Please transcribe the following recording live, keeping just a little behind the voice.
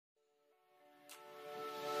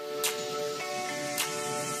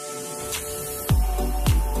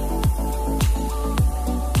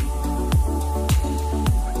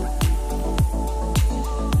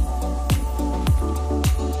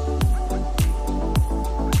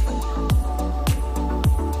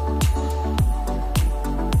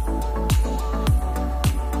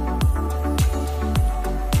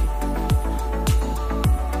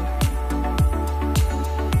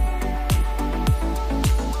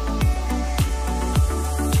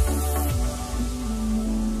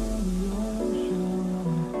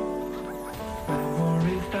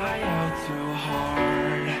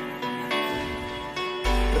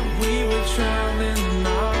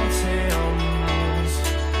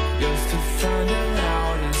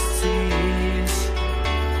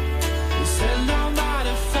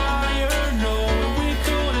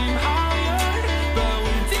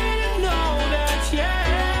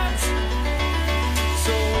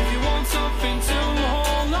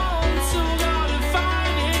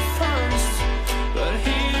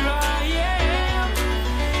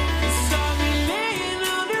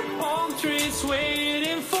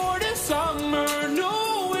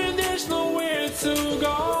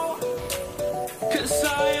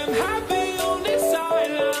am happy on this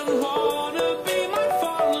island. Wanna be my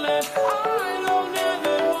farmland. I don't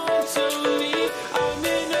ever want to leave. I'm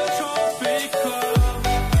in a tropic club.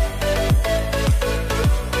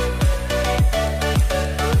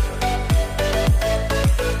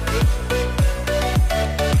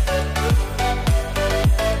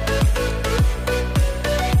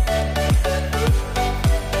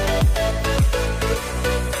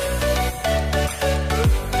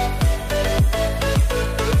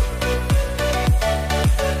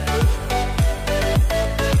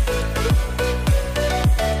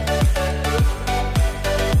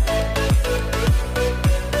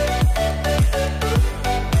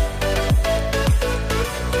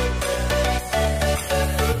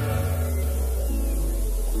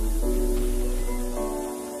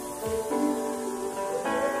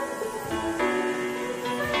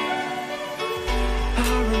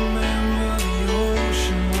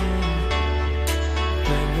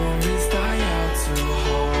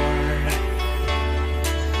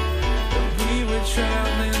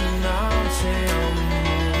 Traveling the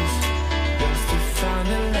mountains just to find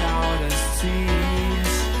the loudest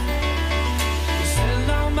seas. We set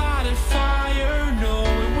down by the fire,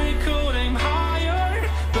 knowing we could aim higher,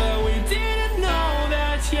 but we didn't know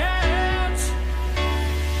that yet.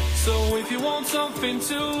 So if you want something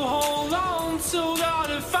to hold on to,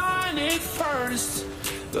 gotta find it first.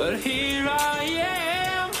 But here I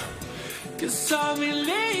am, 'cause I've been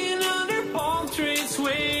laying under palm trees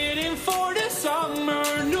waiting for the summer,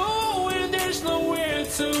 knowing there's nowhere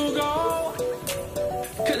to go.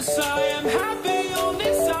 'Cause I am happy on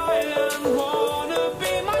this island.